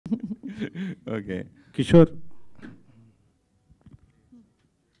Okay. Kishore.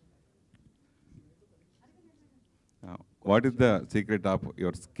 What is the secret of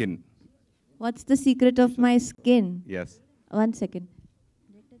your skin? What's the secret of my skin? Yes. 1 second.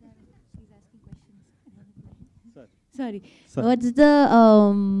 Sorry. Sir. What's the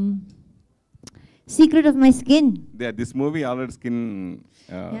secret of my skin? This movie already skin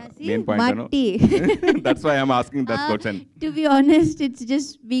See, main point. matti. That's why I'm asking that question. To be honest, it's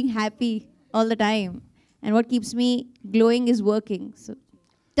just being happy all the time. And what keeps me glowing is working. So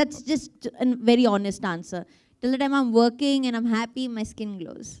that's just a very honest answer. Till the time I'm working and I'm happy, my skin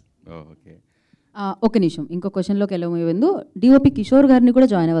glows. Oh, okay. ఒక నిమిషం ఇంకో క్వశ్చన్లోకి వెళ్ళే ముందు DOP Kishore గారిని కూడా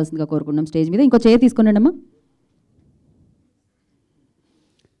join అవ్వాల్సిందిగా కోరుకున్నాం stage మీద. ఇంకో చైర్ తీసుకున్నాండి అమ్మా.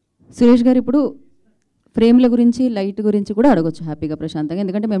 సురేష్ గారు ఇప్పుడు ఫ్రేమ్ల గురించి లైట్ గురించి కూడా అడగొచ్చు హ్యాపీగా ప్రశాంతంగా,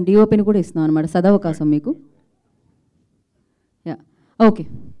 ఎందుకంటే మేము డిఓపిని కూడా ఇస్తున్నాం అనమాట, సదవకాశం మీకు. Yeah okay.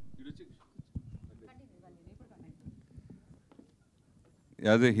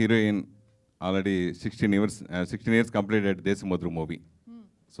 As a heroine, already 16 years completed Desamadru movie.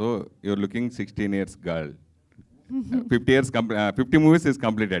 So you're looking 16 years girl. 50 movies is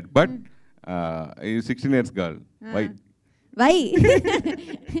completed, but you 16 years girl. Why? Why?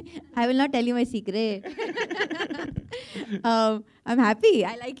 I will not tell you my secret. I'm happy.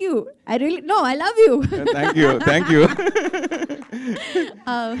 I like you. I love you. Thank you.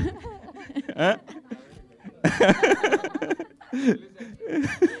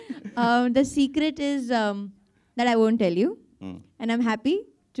 The secret is that I won't tell you. And I'm happy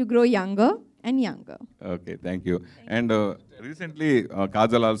to grow younger and younger. Okay, thank you. And recently,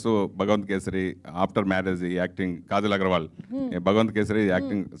 Kajal also, Bhagwant Kesari, after marriage, he acting, Kajal Agarwal, Bhagwant Kesari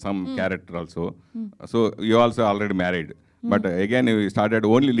acting some character also. So you also already married. But again, you started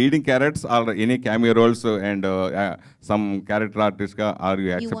only leading characters or any cameo roles and some character artist, or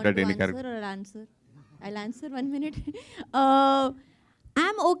you accepted any character? You want to answer or answer? I'll answer 1 minute.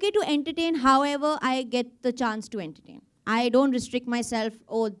 I'm okay to entertain however I get the chance to entertain. I don't restrict myself,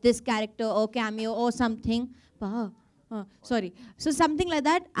 oh, this character or cameo or something. Sorry. So something like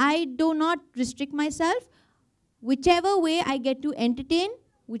that, I do not restrict myself. Whichever way I get to entertain,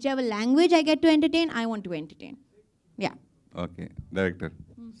 whichever language I get to entertain, I want to entertain. Yeah. Okay. Director.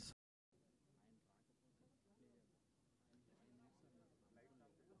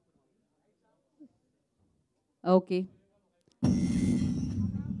 Okay.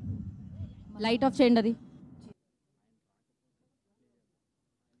 Light of చేయండి అది.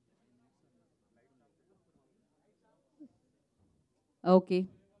 Okay.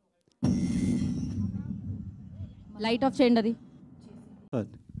 Light of చేయండి అది.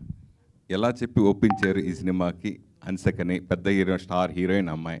 ఎలా చెప్పి ఒప్పించారు ఈ సినిమాకి హన్సికని, పెద్ద hero star heroine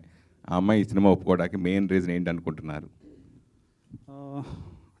అమ్మాయి, ఆ అమ్మాయి ఈ సినిమా ఒప్పుకోవడానికి మెయిన్ రీజన్ ఏంటి అనుకుంటున్నారు?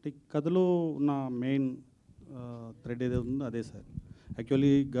 అంటే కథలో ఉన్న మెయిన్ థ్రెడ్ ఏదైతే ఉందో అదే సార్.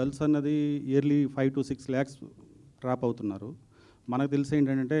 యాక్చువల్లీ గర్ల్స్ అన్నది ఇయర్లీ 5 to 6 lakhs ట్రాప్ అవుతున్నారు. మనకు తెలిసి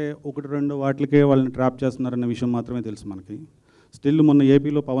ఏంటంటే 1-2 వాటికే వాళ్ళని ట్రాప్ చేస్తున్నారన్న విషయం మాత్రమే తెలుసు మనకి. స్టిల్ మొన్న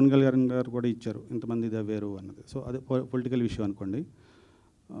ఏపీలో పవన్ కళ్యాణ్ గారు కూడా ఇచ్చారు ఇంతమంది వేరు అన్నది. సో అదే పొలిటికల్ విషయం అనుకోండి.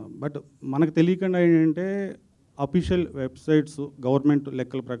 బట్ మనకు తెలియకుండా ఏంటంటే అఫీషియల్ వెబ్సైట్స్ గవర్నమెంట్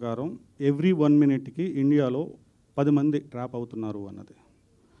లెక్కల ప్రకారం ఎవ్రీ 1 minute ఇండియాలో 10 మంది ట్రాప్ అవుతున్నారు అన్నది.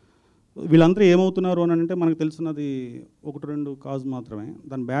 వీళ్ళందరూ ఏమవుతున్నారు అని అంటే మనకు తెలిసినది 1-2 కాజ్ మాత్రమే.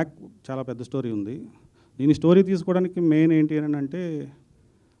 దాని బ్యాక్ చాలా పెద్ద స్టోరీ ఉంది. దీని స్టోరీ తీసుకోవడానికి మెయిన్ ఏంటి అని అంటే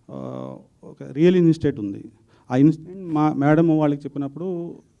ఒక రియల్ ఇన్సిడెంట్ ఉంది. ఆ ఇన్సిడెంట్ మా మేడం వాళ్ళకి చెప్పినప్పుడు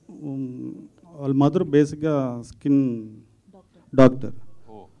వాళ్ళ మదర్ బేసిక్గా స్కిన్ డాక్టర్.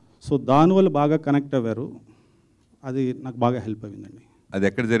 సో దానివల్ల బాగా కనెక్ట్ అవ్వారు. అది నాకు బాగా హెల్ప్ అయిందండి. అది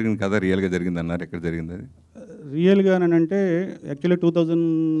ఎక్కడ జరిగింది కదా? రియల్గా జరిగింది అన్నారు. ఎక్కడ జరిగింది అది? రియల్గా అంటే యాక్చువల్లీ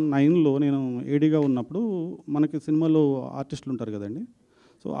 2009లో నేను ఏడీగా ఉన్నప్పుడు మనకి సినిమాలో ఆర్టిస్టులు ఉంటారు కదండి.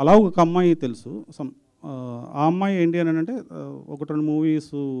 సో అలా ఒక అమ్మాయి తెలుసు. ఆ అమ్మాయి ఏంటి అని అంటే 1-2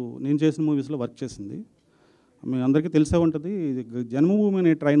 మూవీస్ నేను చేసిన మూవీస్లో వర్క్ చేసింది. మీ అందరికీ తెలిసే ఉంటుంది, జన్మభూమి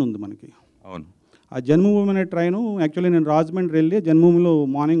అనే ట్రైన్ ఉంది మనకి. అవును. ఆ జన్మభూమి అనే ట్రైను యాక్చువల్లీ నేను రాజమండ్రి వెళ్ళి జన్మభూమిలో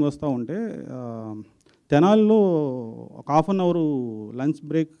మార్నింగ్ వస్తూ ఉంటే తెనాల్లో ఒక 1/2 hour లంచ్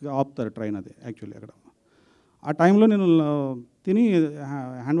బ్రేక్ ఆపుతారు ట్రైన్. అది యాక్చువల్లీ అక్కడ ఆ టైంలో నేను తిని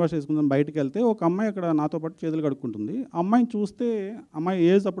హ్యాండ్ వాష్ చేసుకుందాం బయటికి వెళ్తే ఒక అమ్మాయి అక్కడ నాతో పాటు చేతులు కడుక్కుంటుంది. అమ్మాయిని చూస్తే అమ్మాయి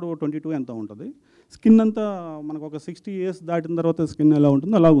ఏజ్ అప్పుడు 22 ఎంత ఉంటుంది. స్కిన్ అంతా మనకు ఒక 60 years దాటిన తర్వాత స్కిన్ ఎలా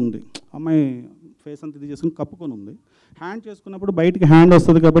ఉంటుందో అలా ఉంది. అమ్మాయి ఫేస్ అంతా ఇది చేసుకుని కప్పుకొని ఉంది. హ్యాండ్ చేసుకున్నప్పుడు బయటికి హ్యాండ్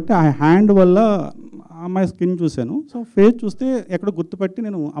వస్తుంది కాబట్టి ఆ హ్యాండ్ వల్ల అమ్మాయి స్కిన్ చూశాను. సో ఫేస్ చూస్తే ఎక్కడ గుర్తుపట్టి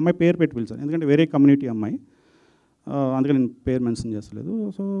నేను అమ్మాయి పేరు పెట్టి పిలిచాను, ఎందుకంటే వేరే కమ్యూనిటీ అమ్మాయి. అందుకే నేను పేరు మెన్షన్ చేస్తలేదు.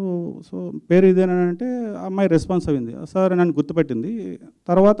 సో సో పేరు ఇదేనంటే అమ్మాయి రెస్పాన్స్ అయింది, సార్ నన్ను గుర్తుపెట్టింది.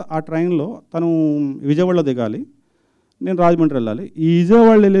 తర్వాత ఆ ట్రైన్లో తను విజయవాడలో దిగాలి, నేను రాజమండ్రి వెళ్ళాలి. ఈ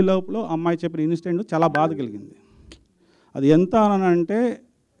విజయవాడ వెళ్ళే లోపల అమ్మాయి చెప్పిన ఇన్సిడెంట్ చాలా బాధ కలిగింది. అది ఎంత అని అంటే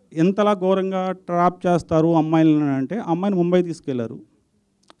ఎంతలా ఘోరంగా ట్రాప్ చేస్తారు అమ్మాయిలను అంటే, అమ్మాయిని ముంబై తీసుకెళ్లారు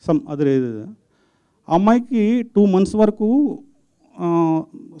అదే అమ్మాయికి 2 months వరకు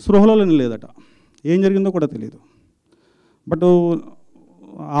స్పృహలో లేదట, ఏం జరిగిందో కూడా తెలియదు. బట్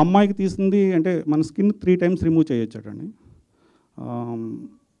ఆ అమ్మాయికి తీసింది అంటే మన స్కిన్ 3 times రిమూవ్ చేయొచ్చటండి.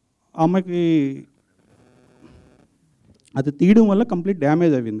 ఆ అమ్మాయికి అది తీయడం వల్ల కంప్లీట్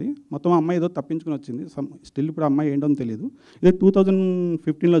డ్యామేజ్ అయింది. మొత్తం అమ్మాయి ఏదో తప్పించుకుని వచ్చింది. స్టిల్ ఇప్పుడు అమ్మాయి ఏంటో తెలియదు. ఇది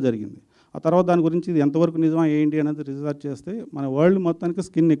 2015లో జరిగింది. ఆ తర్వాత దాని గురించి ఇది ఎంతవరకు నిజమా ఏంటి అనేది రీసెర్చ్ చేస్తే మన వరల్డ్ మొత్తానికి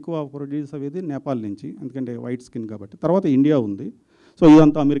స్కిన్ ఎక్కువ ప్రొడ్యూస్ అయ్యేది నేపాల్ నుంచి, ఎందుకంటే వైట్ స్కిన్ కాబట్టి. తర్వాత ఇండియా ఉంది. సో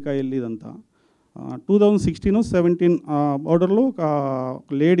ఇదంతా అమెరికా వెళ్ళి ఇదంతా 2016-17 బోర్డర్లో ఒక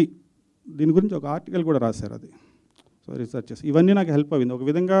లేడీ దీని గురించి ఒక ఆర్టికల్ కూడా రాశారు. అది సో రీసెర్చ్ చేసి ఇవన్నీ నాకు హెల్ప్ అయింది. ఒక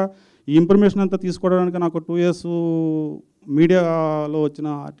విధంగా ఈ ఇన్ఫర్మేషన్ అంతా తీసుకోవడానికి నాకు 2 years మీడియాలో వచ్చిన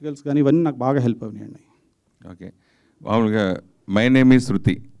ఆర్టికల్స్ కానీ ఇవన్నీ నాకు బాగా హెల్ప్ అయినాయండి. ఓకే, మామూలుగా మై నేమ్ ఈజ్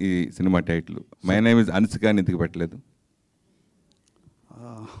శృతి ఈ cinema title, my name is Hansika అని ఎందుకు పెట్టలేదు?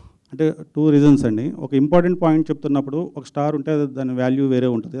 అంటే 2 reasons అండి. ఒక ఇంపార్టెంట్ పాయింట్ చెప్తున్నప్పుడు ఒక స్టార్ ఉంటే దాని వాల్యూ వేరే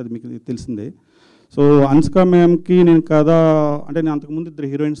ఉంటుంది, అది మీకు తెలిసిందే. సో హన్సిక మ్యామ్కి నేను కదా అంటే నేను అంతకుముందు 2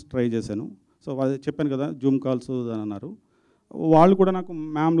 heroines ట్రై చేశాను. సో అది చెప్పాను కదా, జూమ్ కాల్స్ అని అన్నారు. వాళ్ళు కూడా నాకు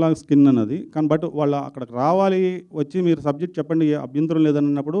మ్యామ్ లాగా స్కిన్ అన్నది కానీ, బట్ వాళ్ళు అక్కడికి రావాలి, వచ్చి మీరు సబ్జెక్ట్ చెప్పండి అభ్యంతరం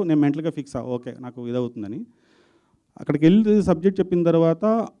లేదన్నప్పుడు నేను మెంటల్గా ఫిక్స్ ఓకే నాకు ఇదవుతుందని. అక్కడికి వెళ్ళి సబ్జెక్ట్ చెప్పిన తర్వాత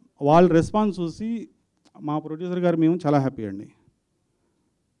వాళ్ళ రెస్పాన్స్ చూసి మా ప్రొడ్యూసర్ గారు మేము చాలా హ్యాపీ అండి.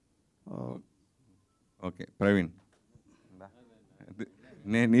 ఓకే ప్రవీణ్,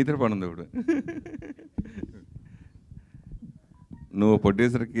 నేను నీతో పనుంది ఇప్పుడు. నువ్వు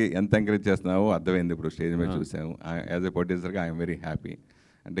ప్రొడ్యూసర్కి ఎంత ఎంకరేజ్ చేస్తున్నావో అర్థమైంది ఇప్పుడు స్టేజ్ మీద చూసాము. యాజ్ ఎ ప్రొడ్యూసర్గా ఐఎమ్ వెరీ హ్యాపీ.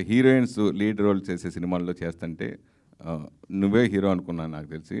 అంటే హీరోయిన్స్ లీడ్ రోల్ చేసే సినిమాల్లో చేస్తుంటే నువ్వే హీరో అనుకున్నాను నాకు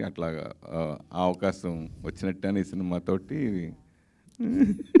తెలిసి. అట్లా ఆ అవకాశం వచ్చినట్టు ఈ సినిమాతోటి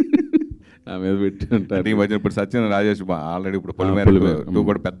నా మీద పెట్టి ఉంటారు. ఈ మధ్య ఇప్పుడు సత్యన్ రాజేష్ ఆల్రెడీ ఇప్పుడు పొలిమేర నువ్వు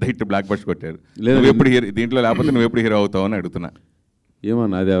కూడా పెద్ద హిట్ బ్లాక్ బస్టర్ కొట్టారు. నువ్వు ఎప్పుడు దీంట్లో లేకపోతే నువ్వు ఎప్పుడు హీరో అవుతావు అని అడుగుతున్నా.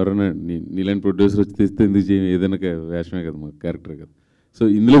 ఏమన్నా అది ఎవరైనా నీలాంటి ప్రొడ్యూసర్ వచ్చి తెస్తే ఎందుకు చేయ, ఏదైనా వేషమే కదా, మాకు క్యారెక్టర్ కదా. సో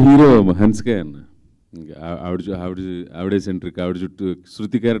ఇందులో హీరో హన్సికే అన్న. ఇంకా ఆవిడే సెంట్రిక్, ఆవిడ చుట్టూ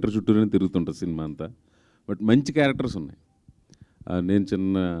శృతి క్యారెక్టర్ చుట్టూనే తిరుగుతుంటుంది సినిమా అంతా. బట్ మంచి క్యారెక్టర్స్ ఉన్నాయి. నేను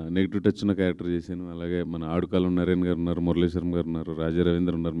చిన్న నెగిటివ్ టచ్ ఉన్న క్యారెక్టర్ చేశాను. అలాగే మన ఆడుకాలం నరేన్ గారు ఉన్నారు, మురళీశ్వరం గారు ఉన్నారు, రాజా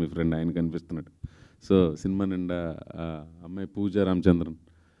రవీంద్ర ఉన్నారు, మీ ఫ్రెండ్ ఆయన కనిపిస్తున్నాడు. సో సినిమా నిండా అమ్మాయి పూజ రామచంద్రన్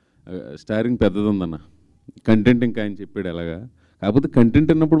స్టారింగ్ పెద్దది ఉందన్న. కంటెంట్ ఇంకా ఆయన చెప్పాడు ఎలాగా. కాకపోతే కంటెంట్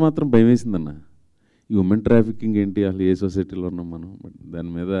అన్నప్పుడు మాత్రం భయం వేసిందన్న. ఈ ఉమెన్ ట్రాఫికింగ్ ఏంటి, అసలు ఏ సొసైటీలో ఉన్నాం మనం,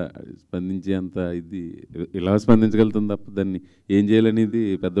 దాని మీద స్పందించే అంత ఇది ఇలా స్పందించగలుగుతుంది తప్ప దాన్ని ఏం చేయాలనేది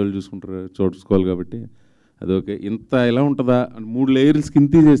పెద్దవాళ్ళు చూసుకోవాలి కాబట్టి అదొకే. ఇంత ఇలా ఉంటుందా అని 3 layers కింద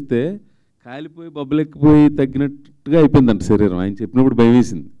తీసేస్తే కాలిపోయి బొబ్బలెక్కిపోయి తగ్గినట్టుగా అయిపోయిందంట శరీరం. ఆయన చెప్పినప్పుడు భయం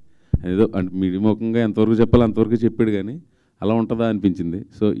వేసింది. ఏదో అంటే మీడియముఖంగా ఎంతవరకు చెప్పాలో అంతవరకు చెప్పాడు కానీ అలా ఉంటుందా అనిపించింది.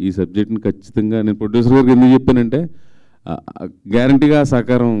 సో ఈ సబ్జెక్ట్ని ఖచ్చితంగా నేను ప్రొడ్యూసర్ గారికి ఎందుకు చెప్పానంటే గ్యారంటీగా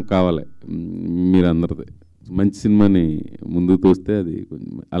సహకారం కావాలి మీరందరిది. మంచి సినిమాని ముందుకు తోస్తే అది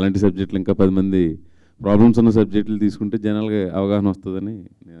కొంచెం అలాంటి సబ్జెక్టులు ఇంకా 10 మంది ప్రాబ్లమ్స్ ఉన్న సబ్జెక్టులు తీసుకుంటే జనాలకి అవగాహన వస్తుందని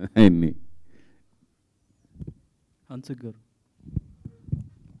ఆయన్ని. హన్సిక్ గారు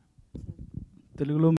తెలుగులో